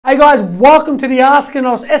Hey guys, welcome to the Ask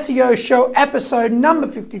Anos SEO Show episode number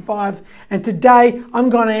 55, and today I'm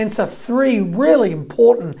going to answer 3 really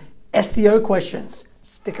important SEO questions.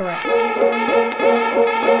 Stick around. The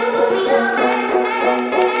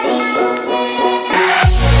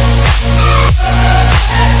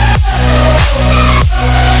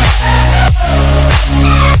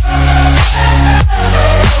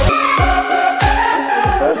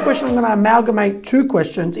first question, I'm going to amalgamate 2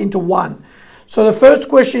 questions into one. So the first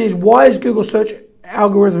question is, why is Google search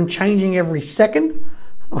algorithm changing every second?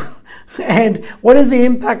 And what is the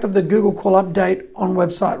impact of the Google call update on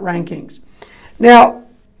website rankings? Now,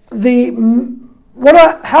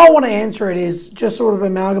 how I want to answer it is just sort of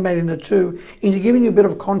amalgamating the two into giving you a bit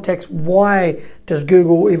of context. Why does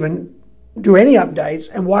Google even do any updates,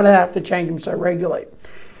 and why do they have to change them so regularly?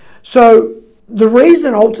 So the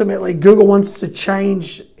reason ultimately Google wants to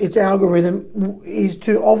change its algorithm is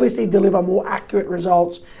to obviously deliver more accurate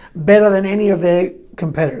results, better than any of their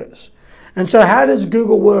competitors. And so how does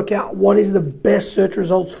Google work out what is the best search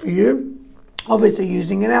results for you? Obviously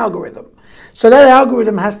using an algorithm. So that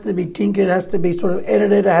algorithm has to be tinkered, has to be sort of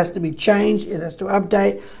edited, it has to be changed, it has to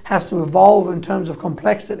update, has to evolve in terms of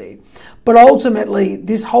complexity. But ultimately,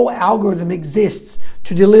 this whole algorithm exists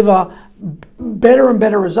to deliver better and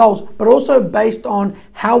better results, but also based on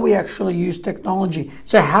how we actually use technology.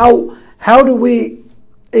 So how do we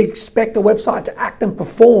expect a website to act and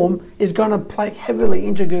perform is going to play heavily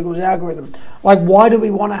into Google's algorithm. Like, why do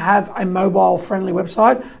we want to have a mobile-friendly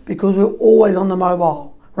website? Because we're always on the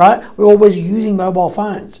mobile, right? We're always using mobile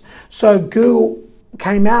phones. So Google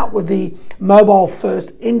came out with the mobile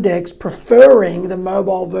first index, preferring the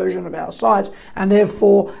mobile version of our sites, and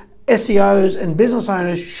therefore SEOs and business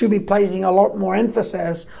owners should be placing a lot more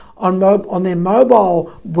emphasis on their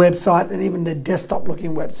mobile website than even the desktop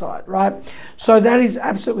looking website, right? So that is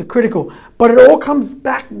absolutely critical. But it all comes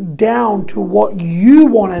back down to what you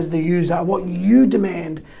want as the user, what you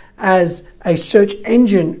demand as a search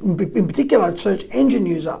engine, in particular a search engine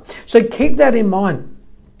user. So keep that in mind.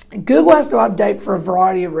 Google has to update for a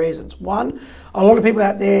variety of reasons. One, a lot of people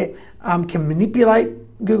out there can manipulate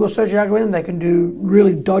Google search algorithm. They can do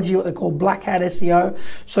really dodgy, what they call black hat SEO.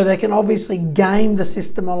 So they can obviously game the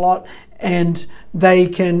system a lot, and they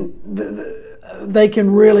can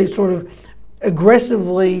really sort of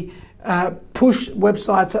aggressively push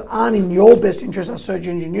websites that aren't in your best interest as search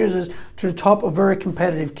engine users to the top of very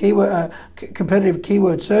competitive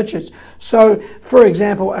keyword searches. So, for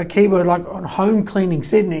example, a keyword like on home cleaning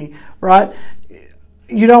Sydney, right?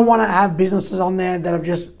 You don't want to have businesses on there that have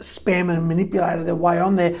just spammed and manipulated their way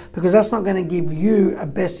on there, because that's not going to give you a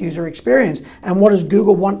best user experience. And what does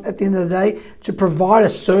Google want at the end of the day? To provide a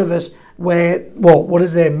service where, well, what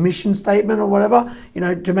is their mission statement or whatever? You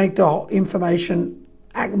know, to make the information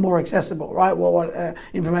more accessible, right? Well,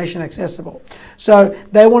 information accessible. So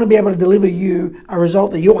they want to be able to deliver you a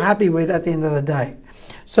result that you're happy with at the end of the day.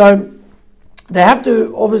 So they have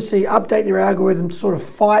to obviously update their algorithm to sort of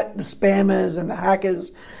fight the spammers and the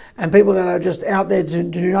hackers and people that are just out there to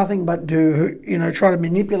do nothing but to, you know, try to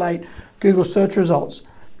manipulate Google search results.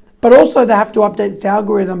 But also they have to update the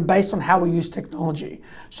algorithm based on how we use technology.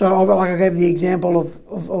 So like I gave the example of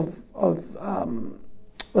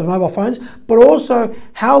the mobile phones, but also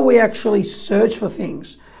how we actually search for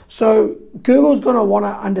things. So Google's going to want to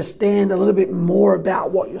understand a little bit more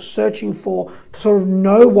about what you're searching for to sort of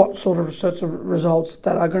know what sort of search results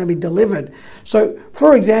that are going to be delivered. So,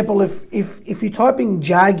 for example, if you type in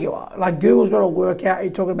Jaguar, like Google's got to work out, are you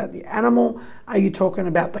talking about the animal? Are you talking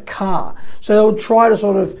about the car? So they'll try to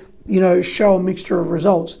sort of, you know, show a mixture of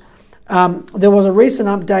results. There was a recent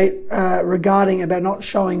update regarding about not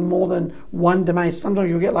showing more than one domain.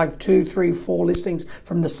 Sometimes you'll get like 2, 3, 4 listings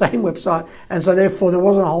from the same website, and so therefore there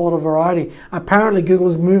wasn't a whole lot of variety. Apparently Google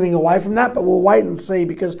is moving away from that, but we'll wait and see,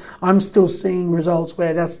 because I'm still seeing results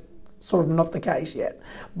where that's sort of not the case yet.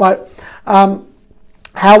 But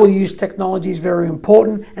how we use technology is very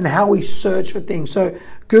important, and how we search for things. So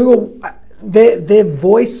Google, their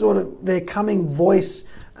voice, sort of their coming voice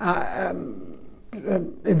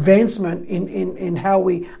advancement in how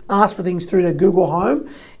we ask for things through the Google Home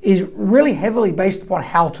is really heavily based upon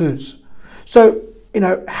how-tos. So, you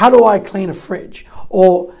know, how do I clean a fridge,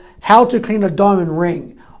 or how to clean a diamond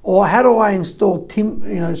ring, or how do I install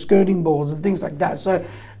skirting boards and things like that. So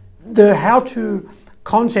the how-to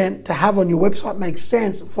content to have on your website makes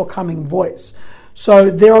sense for coming voice.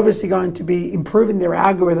 So they're obviously going to be improving their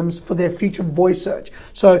algorithms for their future voice search.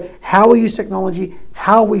 So how we use technology,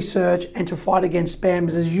 how we search, and to fight against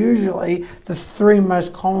spammers is usually the 3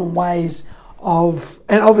 most common ways of,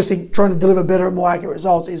 and obviously trying to deliver better and more accurate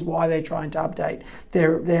results is why they're trying to update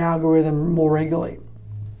their algorithm more regularly.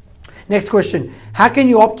 Next question, how can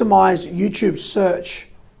you optimize YouTube search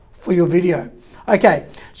for your video? Okay,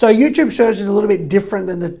 so YouTube search is a little bit different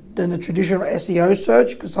than the traditional SEO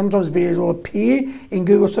search, because sometimes videos will appear in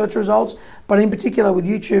Google search results, but in particular with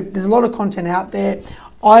YouTube, there's a lot of content out there.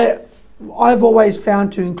 I've always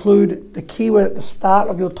found to include the keyword at the start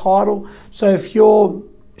of your title. So if you're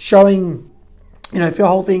showing, if your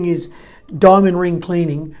whole thing is diamond ring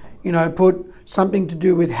cleaning, put something to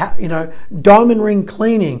do with, diamond ring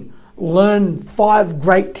cleaning, learn 5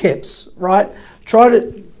 great tips, right? Try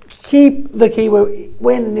to keep the keyword,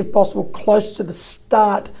 when and if possible, close to the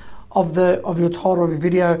start of your title of your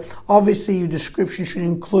video. Obviously, your description should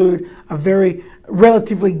include a very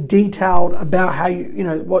relatively detailed about how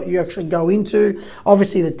what you actually go into.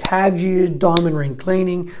 Obviously, the tags you use: diamond ring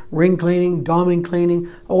cleaning, diamond cleaning,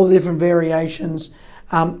 all the different variations.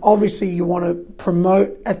 Obviously, you want to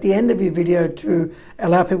promote at the end of your video to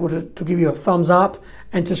allow people to give you a thumbs up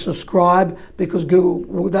and to subscribe, because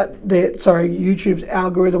YouTube's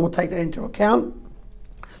algorithm will take that into account.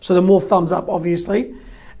 So the more thumbs up, obviously.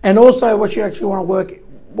 And also what you actually want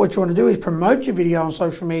to do is promote your video on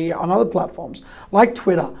social media, on other platforms like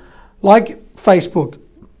Twitter, like Facebook.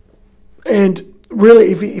 And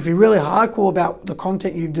really, if you're really hardcore about the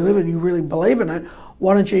content you've delivered and you really believe in it,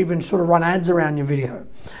 why don't you even sort of run ads around your video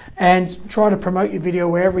and try to promote your video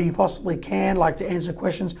wherever you possibly can, like to answer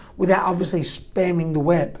questions without obviously spamming the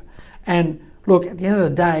web. And look, at the end of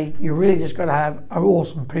the day, you really just got to have an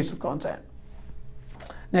awesome piece of content.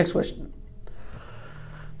 Next question.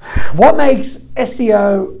 What makes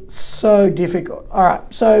SEO so difficult? All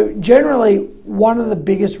right, so generally one of the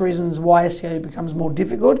biggest reasons why SEO becomes more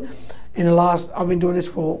difficult I've been doing this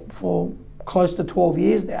for close to 12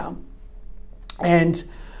 years now, and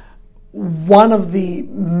one of the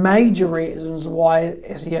major reasons why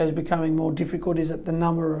SEO is becoming more difficult is that the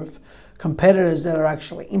number of competitors that are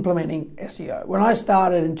actually implementing SEO. When I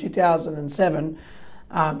started in 2007,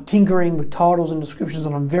 tinkering with titles and descriptions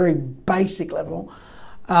on a very basic level,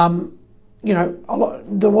 there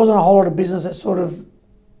wasn't a whole lot of business that sort of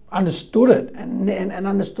understood it and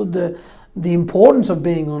understood the importance of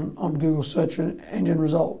being on Google search engine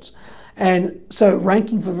results. And so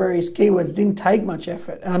ranking for various keywords didn't take much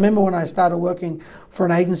effort. And I remember when I started working for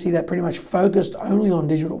an agency that pretty much focused only on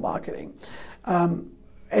digital marketing,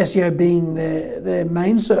 SEO being their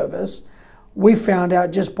main service, we found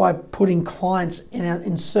out just by putting clients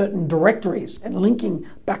in certain directories and linking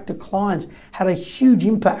back to clients had a huge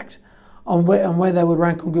impact on where they would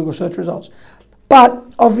rank on Google search results.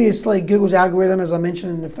 But obviously Google's algorithm, as I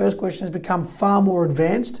mentioned in the first question, has become far more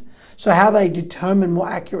advanced. So how they determine more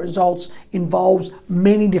accurate results involves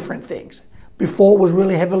many different things. Before, it was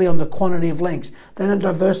really heavily on the quantity of links. Then it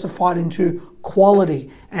diversified into quality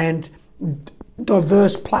and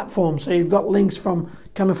diverse platforms. So you've got links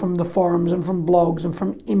coming from the forums and from blogs and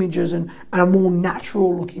from images and a more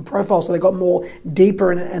natural looking profile. So they got more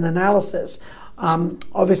deeper in analysis.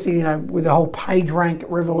 Obviously, with the whole PageRank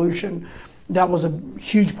revolution, that was a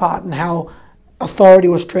huge part in how authority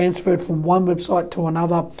was transferred from one website to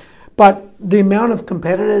another. But the amount of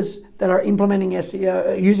competitors that are implementing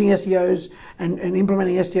SEO, using SEOs and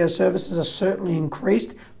implementing SEO services has certainly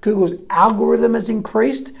increased. Google's algorithm has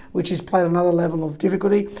increased, which has played another level of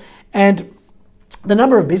difficulty. And the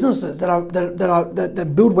number of businesses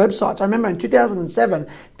that build websites. I remember in 2007,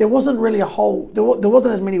 there wasn't really there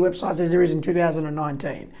wasn't as many websites as there is in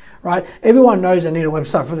 2019, right? Everyone knows they need a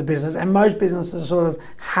website for the business, and most businesses sort of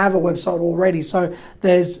have a website already. So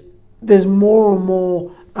there's more and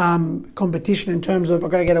more competition in terms of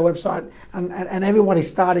I've got to get a website, and everybody's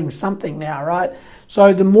starting something now, right?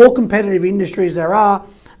 So the more competitive industries there are,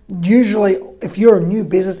 usually if you're a new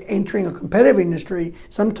business entering a competitive industry,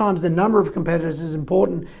 sometimes the number of competitors is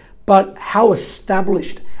important, but how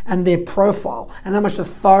established and their profile and how much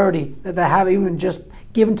authority that they have, even just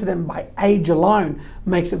given to them by age alone,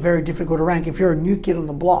 makes it very difficult to rank if you're a new kid on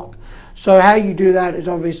the block. So how you do that is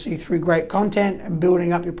obviously through great content and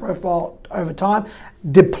building up your profile over time.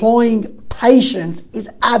 Deploying patience is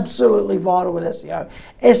absolutely vital with SEO.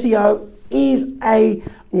 SEO is a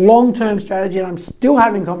long-term strategy, and I'm still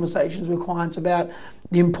having conversations with clients about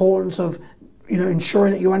the importance of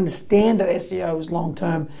ensuring that you understand that SEO is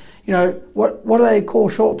long-term. What do they call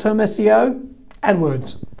short-term SEO?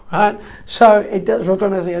 AdWords, right? So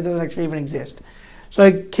short-term SEO doesn't actually even exist.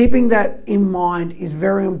 So keeping that in mind is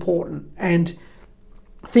very important, and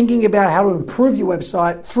thinking about how to improve your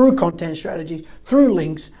website through content strategies, through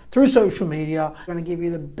links, through social media, are going to give you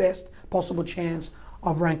the best possible chance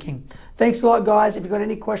of ranking. Thanks a lot, guys. If you've got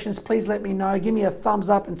any questions, please let me know. Give me a thumbs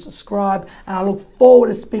up and subscribe, and I look forward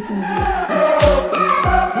to speaking with you.